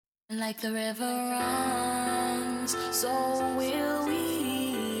Like the river runs, so will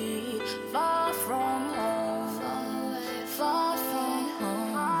we. Far from home, far from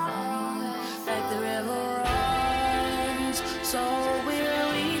home. Like the river runs, so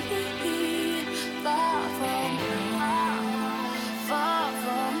will we. Far from home, far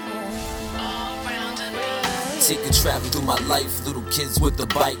from home. All round and round. Taking travel through my life, little kids with the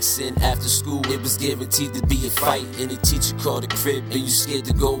bikes. And after school, it was guaranteed to be a fight. And the teacher called the crib, and you scared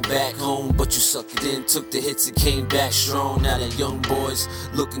to go back home. But you sucked it in, took the hits, and came back strong. Now that young boys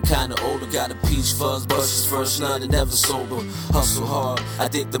looking kinda older, got a peach fuzz, bust his first nut and never sober. Hustle hard, I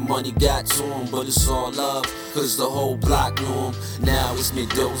think the money got to him, but it's all love, cause the whole block knew him. Now it's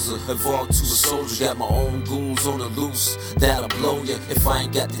Mendoza, evolved to a soldier, got my own goons on the loose. That'll blow ya. If I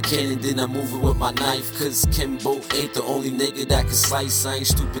ain't got the cannon, then I move it with my knife. Cause Kimbo ain't the only nigga that can slice. I ain't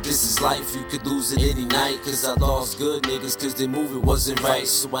stupid, this is life, you could lose it any night. Cause I lost good niggas, cause their movement wasn't right.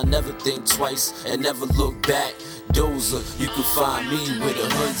 So I never think twice and never look back. Dozer, you can find me where the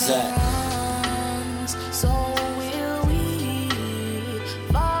hood's at. So will we.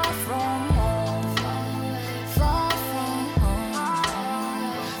 Far from home, far from home.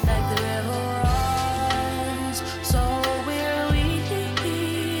 Like the river runs, so will we.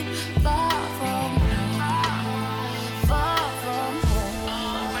 Far from home, far from home.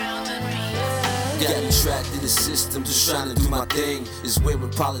 All round and round. Got me trapped in the system, just trying to do my thing. It's weird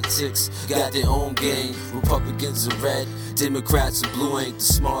when politics got their own gang. Republicans are red, Democrats and blue. Ain't the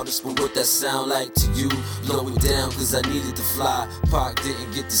smartest, but what that sound like to you? Blow it down, cause I needed to fly. Pac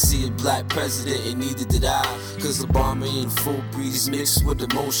didn't get to see a black president, and neither did I. Cause Obama ain't full breeze mixed with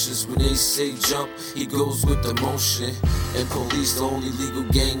emotions. When they say jump, he goes with the motion. And police the only legal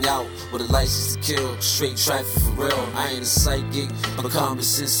gang out with a license to kill. Straight traffic for real. I ain't a psychic, but common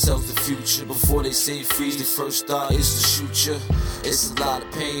sense tells the future. Before they say freeze, the first thought is to shoot ya. It's a lot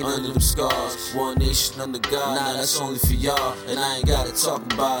of pain under them scars. One nation under God, nah, that's only for y'all. And I ain't gotta talk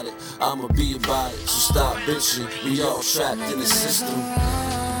about it, I'ma be about it. So stop bitching, we all trapped in the system.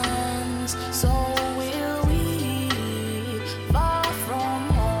 So